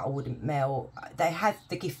 like butter wouldn't melt. They have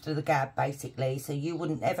the gift of the gab, basically. So you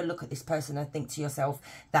wouldn't ever look at this person and think to yourself,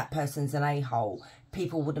 that person's an a-hole.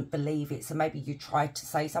 People wouldn't believe it. So maybe you tried to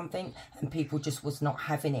say something and people just was not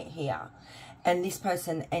having it here. And this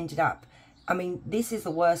person ended up, I mean, this is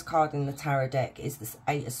the worst card in the tarot deck, is this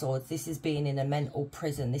 8 of Swords. This is being in a mental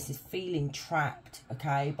prison. This is feeling trapped,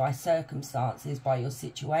 okay, by circumstances, by your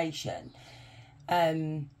situation.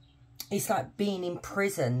 It's like being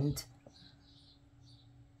imprisoned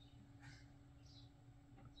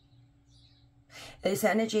This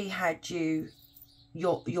energy had you,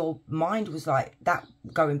 your mind was like that,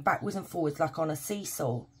 going backwards and forwards like on a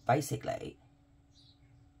seesaw, basically.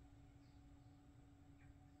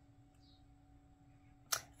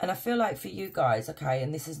 And I feel like for you guys, okay,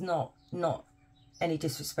 and this is not any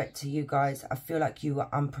disrespect to you guys, I feel like you were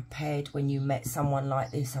unprepared when you met someone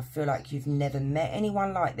like this. I feel like you've never met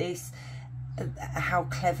anyone like this. How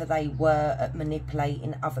clever they were at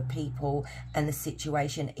manipulating other people and the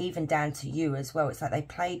situation, even down to you as well. It's like they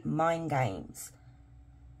played mind games.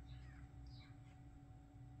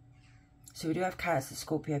 So we do have Cancer,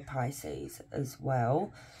 Scorpio, Pisces as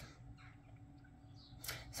well.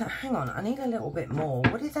 So hang on, I need a little bit more.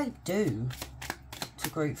 What did they do to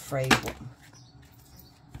group 3?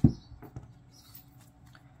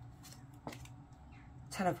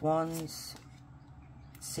 Ten of Wands,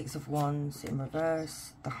 Six of Wands in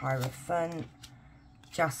reverse, the Hierophant,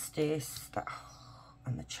 Justice,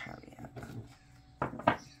 and the Chariot.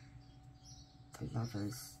 The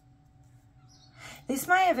Lovers. This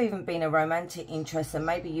may have even been a romantic interest, and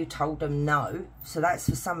maybe you told them no. So that's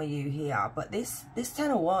for some of you here. But this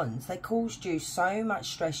Ten of Wands, they caused you so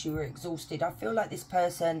much stress. You were exhausted. I feel like this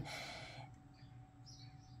person,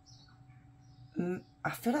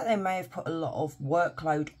 I feel like they may have put a lot of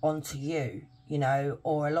workload onto you, you know,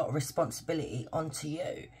 or a lot of responsibility onto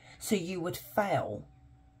you, so you would fail.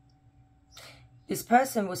 This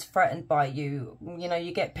person was threatened by you. You know,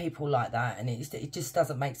 you get people like that, and it just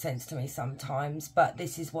doesn't make sense to me sometimes. But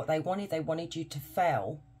this is what they wanted. They wanted you to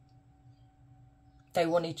fail. They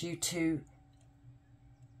wanted you to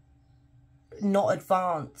not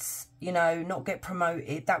advance, you know, not get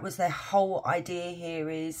promoted. That was their whole idea here,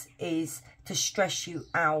 is to stress you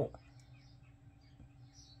out.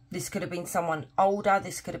 This could have been someone older.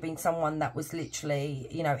 This could have been someone that was literally,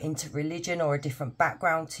 you know, into religion or a different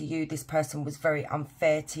background to you. This person was very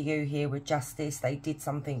unfair to you here with Justice. They did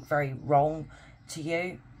something very wrong to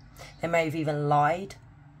you. They may have even lied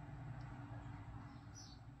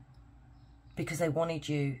because they wanted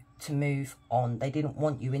you to move on. They didn't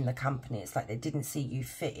want you in the company. It's like they didn't see you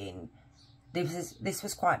fit in. This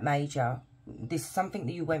was quite major. This, something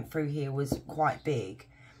that you went through here was quite big.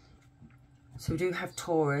 So we do have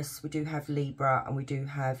Taurus, we do have Libra, and we do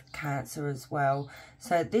have Cancer as well.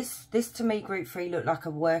 So this to me, group 3, looked like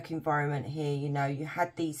a work environment here. You know, you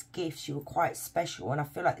had these gifts, you were quite special, and I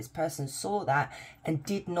feel like this person saw that and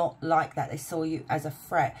did not like that. They saw you as a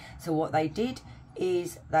threat. So what they did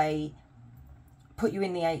is they put you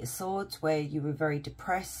in the 8 of Swords, where you were very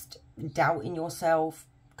depressed, doubting yourself,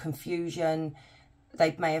 confusion.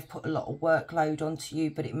 They may have put a lot of workload onto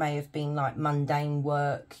you, but it may have been like mundane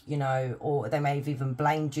work, you know, or they may have even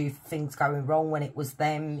blamed you for things going wrong when it was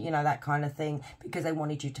them, you know, that kind of thing, because they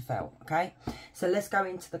wanted you to fail, okay? So let's go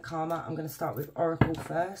into the karma. I'm going to start with Oracle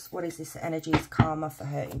first. What is this energy's karma for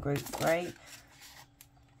her in group 3?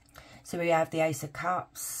 So we have the Ace of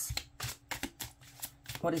Cups.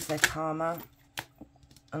 What is their karma?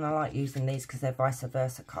 And I like using these because they're vice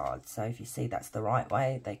versa cards. So if you see that's the right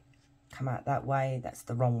way, they come out that way, that's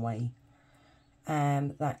the wrong way.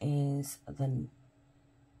 That is the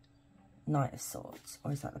Knight of Swords,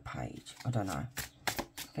 or is that the Page? I don't know. I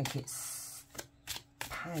think it's the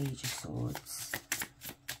Page of Swords.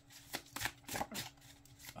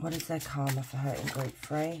 What is their karma for her in group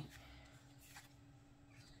 3?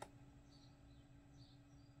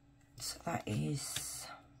 So that is,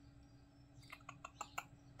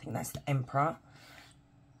 I think that's the Emperor.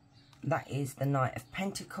 That is the Knight of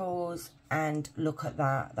Pentacles, and look at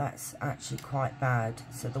that, that's actually quite bad.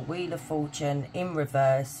 So the Wheel of Fortune in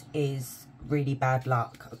reverse is really bad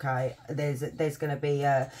luck, okay? There's going to be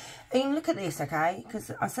a, I mean, look at this, okay? Because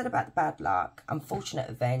I said about the bad luck, unfortunate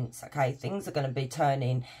events, okay? Things are going to be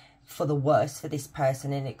turning for the worse for this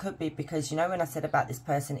person, and it could be because, you know, when I said about this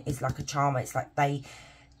person is like a charmer, it's like they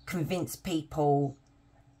convince people.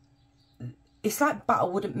 It's like butter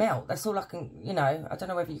wouldn't melt. That's all I can, you know, I don't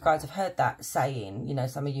know whether you guys have heard that saying. You know,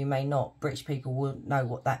 some of you may not. British people will know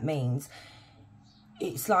what that means.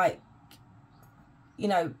 It's like, you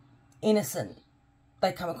know, innocent.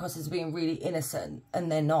 They come across as being really innocent,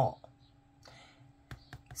 and they're not.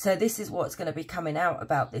 So this is what's going to be coming out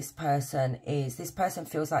about this person, is this person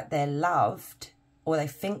feels like they're loved, or they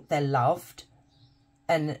think they're loved.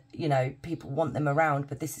 And, you know, people want them around,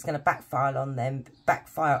 but this is going to backfire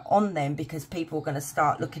on them because people are going to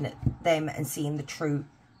start looking at them and seeing their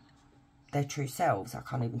true selves. I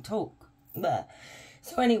can't even talk. But,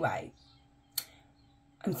 so anyway,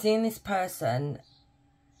 I'm seeing this person.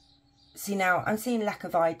 See, now I'm seeing lack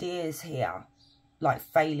of ideas here. like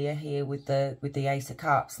failure here with the Ace of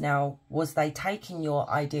Cups. Now, was they taking your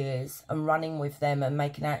ideas and running with them and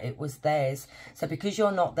making out it was theirs? So because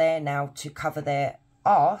you're not there now to cover their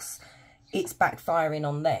arse, it's backfiring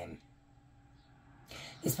on them.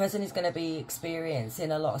 This person is going to be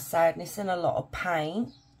experiencing a lot of sadness and a lot of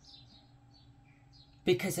pain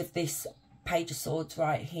because of this Page of Swords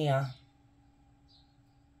right here.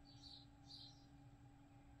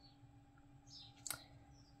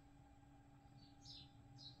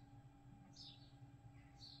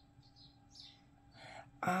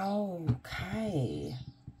 Okay.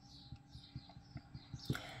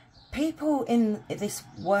 People in this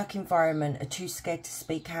work environment are too scared to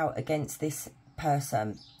speak out against this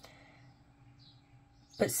person.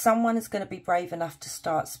 But someone is going to be brave enough to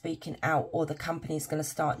start speaking out, or the company is going to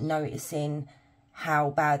start noticing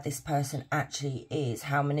how bad this person actually is,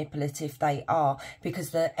 how manipulative they are.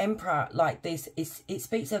 Because the Emperor, like this, it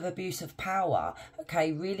speaks of abuse of power,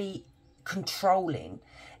 okay, really controlling.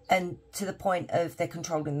 And to the point of they're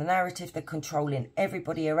controlling the narrative, they're controlling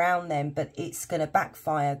everybody around them, but it's going to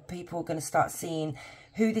backfire. People are going to start seeing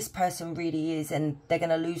who this person really is, and they're going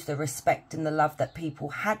to lose the respect and the love that people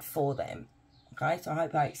had for them. Okay, so I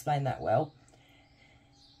hope I explained that well.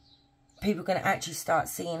 People are going to actually start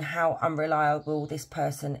seeing how unreliable this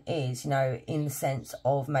person is, you know, in the sense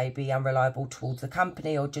of maybe unreliable towards the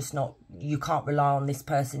company, or just not, you can't rely on this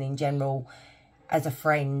person in general as a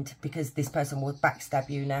friend because this person will backstab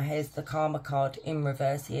you. Now, here's the Karma card in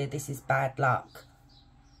reverse here. This is bad luck.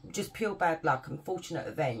 Just pure bad luck, unfortunate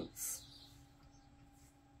events.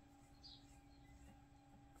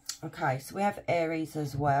 Okay, so we have Aries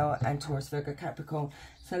as well, and Taurus, Virgo, Capricorn.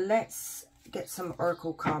 So let's get some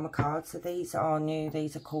Oracle Karma cards. So these are new.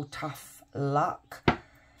 These are called Tough Luck.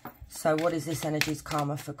 So what is this energy's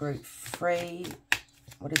karma for group 3?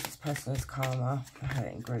 What is this person's karma for her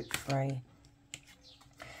in group 3?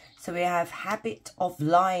 So we have habit of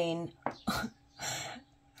lying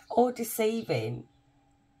or deceiving.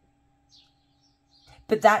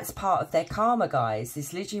 But that's part of their karma, guys.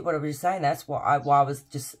 It's literally what I was saying. That's why I was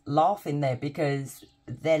just laughing there, because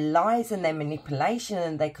their lies and their manipulation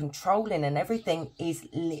and their controlling and everything is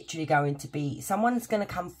literally going to be... Someone's going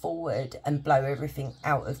to come forward and blow everything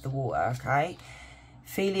out of the water, okay?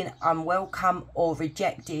 Feeling unwelcome or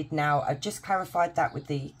rejected. Now, I've just clarified that with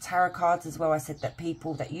the tarot cards as well. I said that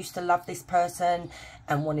people that used to love this person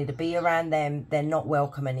and wanted to be around them, they're not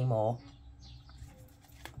welcome anymore.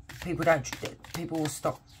 People will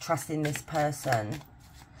stop trusting this person.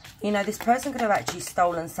 You know, this person could have actually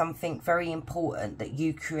stolen something very important that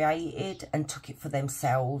you created and took it for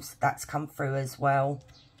themselves. That's come through as well.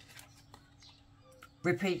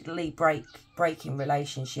 Repeatedly breaking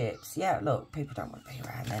relationships. Yeah, look, people don't want to be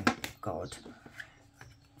around them. God.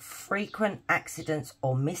 Frequent accidents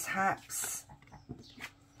or mishaps.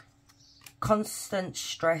 Constant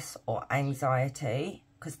stress or anxiety.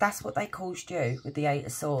 Because that's what they caused you with the 8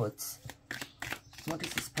 of Swords. What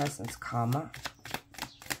is this person's karma?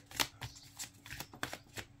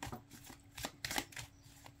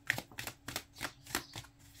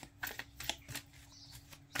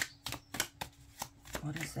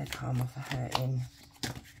 What is their karma for hurting?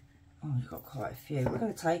 Oh, you've got quite a few. We're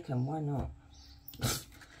going to take them. Why not?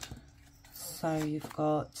 So you've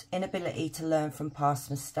got inability to learn from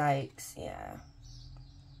past mistakes. Yeah.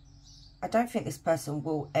 I don't think this person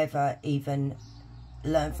will ever even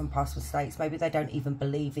learn from past mistakes. Maybe they don't even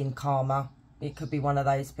believe in karma. It could be one of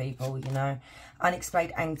those people, you know.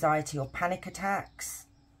 Unexplained anxiety or panic attacks.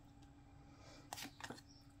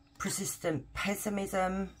 Persistent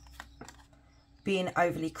pessimism. Being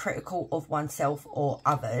overly critical of oneself or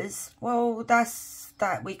others. Well,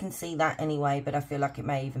 that we can see that anyway, but I feel like it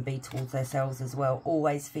may even be towards themselves as well.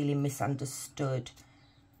 Always feeling misunderstood.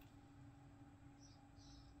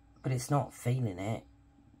 But it's not feeling it.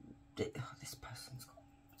 This person's got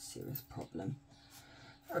a serious problem.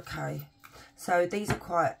 Okay. So these are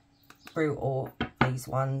quite brutal, these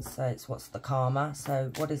ones. So it's what's the karma.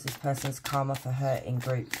 So what is this person's karma for her in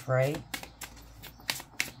group 3?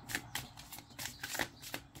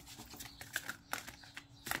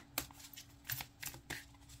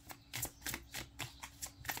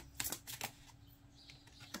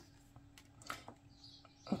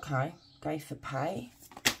 Okay. Go for pay.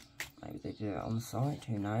 Maybe they do it on the side,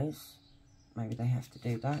 who knows? Maybe they have to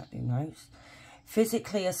do that, who knows?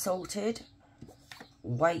 Physically assaulted.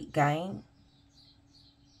 Weight gain.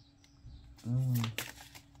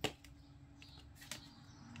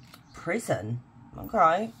 Prison.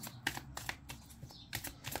 Okay.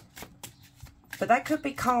 But that could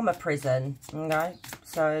be karma prison, okay?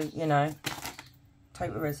 So, you know,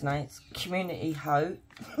 take what resonates. Community hoe.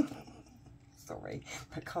 Sorry,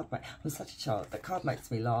 that card I'm such a child. That card makes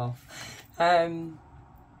me laugh.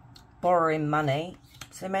 Borrowing money.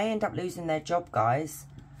 So they may end up losing their job, guys.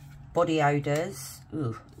 Body odours.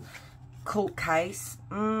 Ooh. Court case.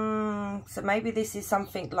 So maybe this is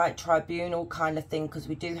something like tribunal kind of thing, because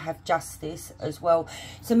we do have justice as well.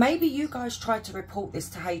 So maybe you guys tried to report this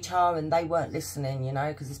to HR and they weren't listening, you know,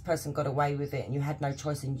 because this person got away with it and you had no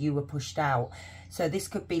choice and you were pushed out. So this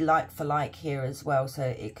could be like for like here as well. So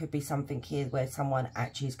it could be something here where someone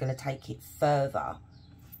actually is going to take it further.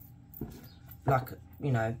 Like,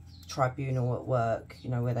 you know, tribunal at work, you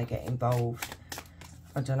know, where they get involved.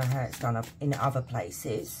 I don't know how it's done up in other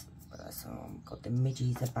places. So, oh God, the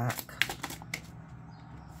midges are back.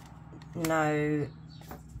 No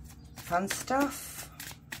fun stuff.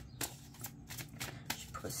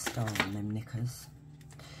 Should put a star on them knickers.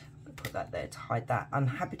 Put that there to hide that.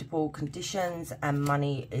 Uninhabitable conditions and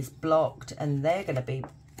money is blocked, and they're going to be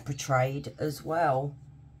portrayed as well.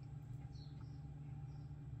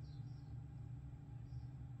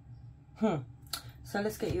 So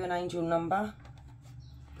let's get you an angel number.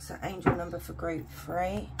 So angel number for group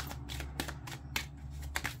 3.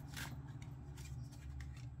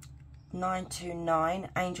 929,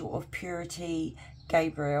 Angel of Purity,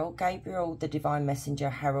 Gabriel. Gabriel, the divine messenger,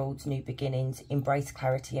 heralds new beginnings. Embrace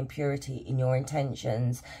clarity and purity in your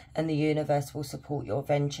intentions, and the universe will support your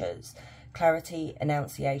ventures. Clarity,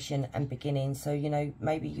 enunciation, and beginning. So, you know,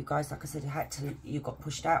 maybe you guys, like I said, you got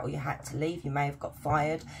pushed out or you had to leave. You may have got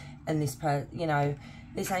fired, and this you know,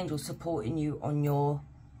 this angel's supporting you on your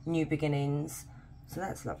new beginnings. So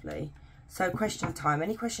that's lovely. So question time.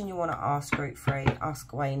 Any question you want to ask group 3,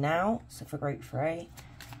 ask away now. So for group 3.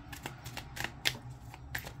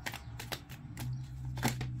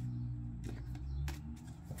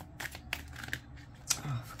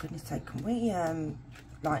 Oh, for goodness sake, can we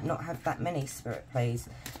like not have that many, Spirit, please?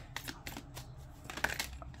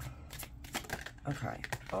 Okay.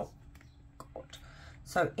 Oh God.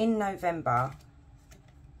 So in November,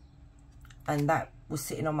 and that was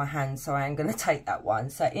sitting on my hand, so I am going to take that one.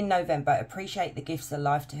 So in November, appreciate the gifts of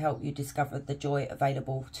life to help you discover the joy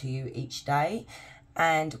available to you each day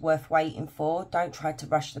and worth waiting for. Don't try to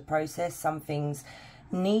rush the process. Some things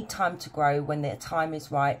need time to grow. When their time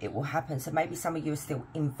is right, it will happen. So maybe some of you are still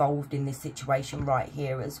involved in this situation right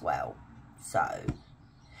here as well. So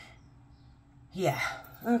yeah,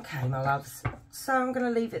 okay, my loves. So I'm going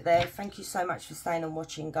to leave it there. Thank you so much for staying and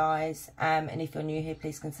watching, guys. And if you're new here,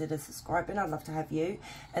 please consider subscribing. I'd love to have you.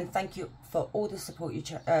 And thank you for all the support you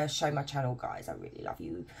show my channel, guys. I really love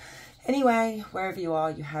you. Anyway, wherever you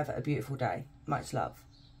are, you have a beautiful day. Much love.